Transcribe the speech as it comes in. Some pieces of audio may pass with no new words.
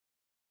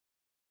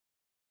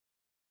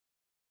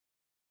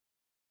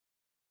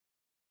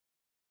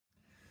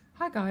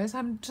Hi guys,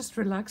 I'm just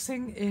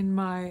relaxing in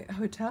my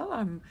hotel.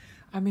 I'm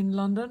in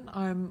London.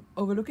 I'm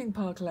overlooking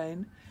Park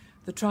Lane.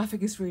 The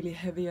traffic is really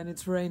heavy and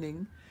it's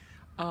raining.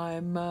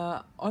 I'm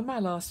on my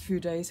last few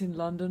days in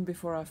London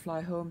before I fly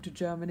home to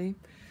Germany,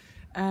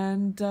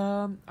 and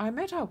I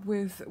met up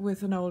with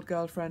an old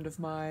girlfriend of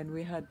mine.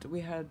 We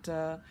had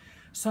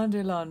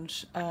Sunday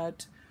lunch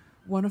at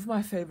one of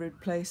my favorite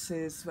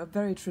places, a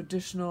very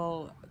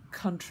traditional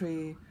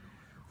country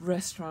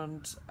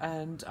restaurant,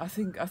 and I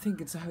think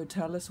it's a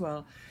hotel as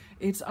well.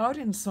 It's out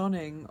in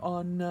Sonning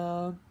on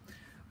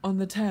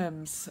the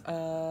Thames,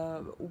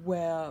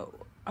 where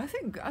I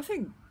think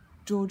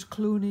George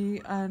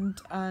Clooney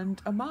and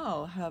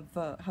Amal have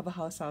a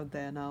house out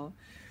there now,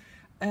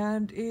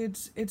 and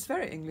it's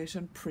very English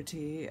and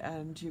pretty,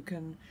 and you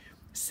can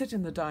sit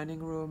in the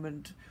dining room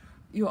and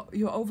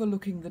you're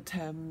overlooking the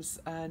Thames,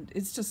 and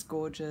it's just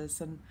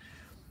gorgeous. And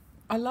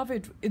I love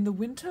it in the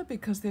winter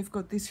because they've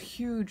got this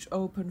huge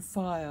open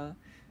fire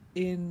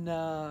in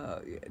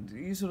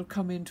you sort of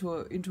come into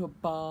a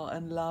bar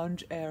and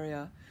lounge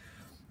area,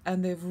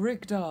 and they've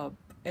rigged up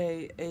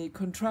a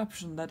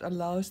contraption that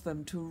allows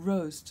them to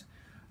roast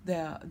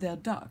their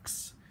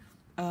ducks,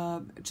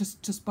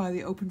 just by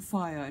the open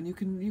fire, and you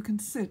can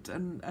sit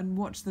and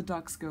watch the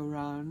ducks go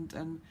round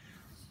and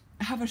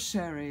have a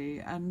sherry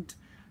and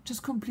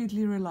just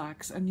completely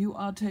relax, and you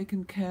are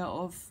taken care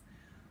of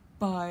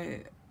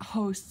by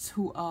hosts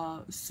who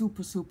are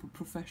super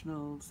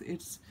professionals.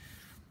 It's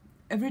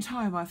every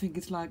time I think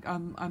it's like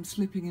I'm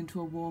slipping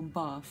into a warm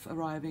bath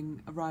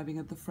arriving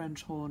at the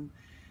French Horn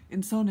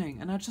in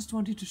Sonning, and I just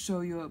wanted to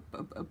show you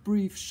a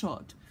brief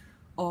shot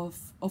of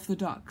the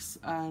ducks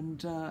and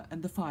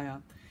the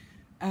fire,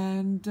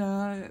 and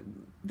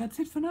that's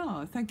it for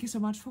now. Thank you so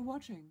much for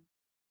watching.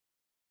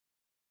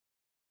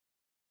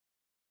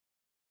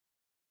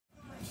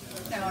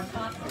 No, I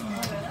can't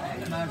remember at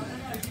the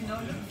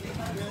moment.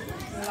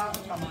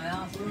 Last time I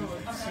asked him,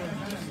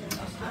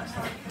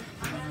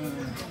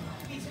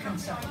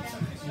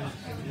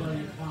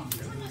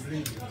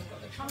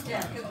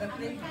 yeah, the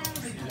big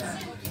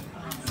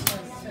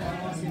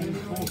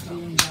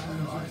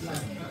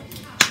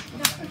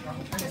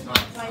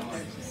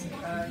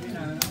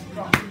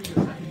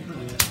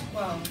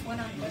well, when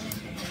I went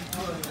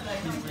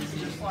into this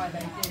is why they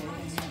did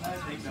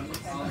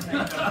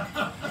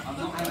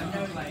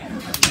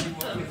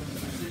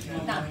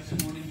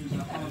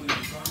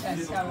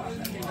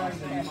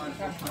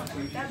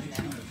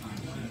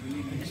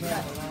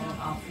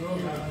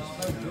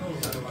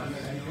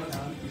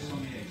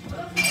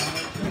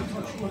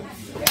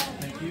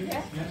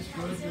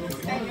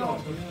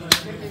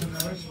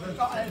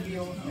got over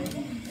your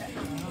thing.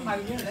 Oh,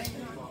 really?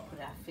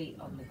 Put our feet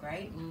on the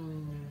grate.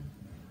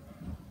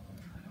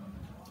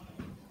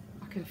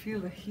 I can feel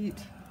the heat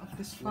of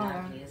this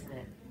fire. Lovely, isn't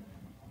it?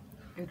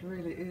 It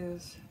really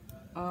is.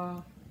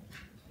 I'll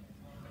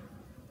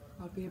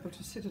be able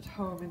to sit at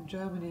home in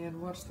Germany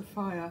and watch the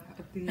fire at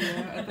the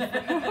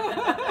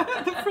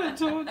at the front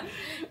door.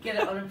 Get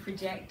it on a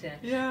projector.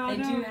 Yeah, they I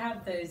know. do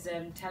have those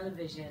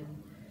television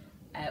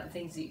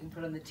things that you can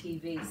put on the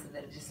TV so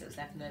that it just looks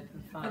like an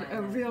open fire.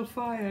 A real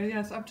fire,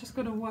 yes. I'm just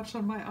going to watch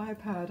on my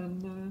iPad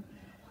and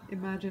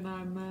imagine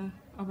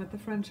I'm at the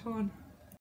French Horn.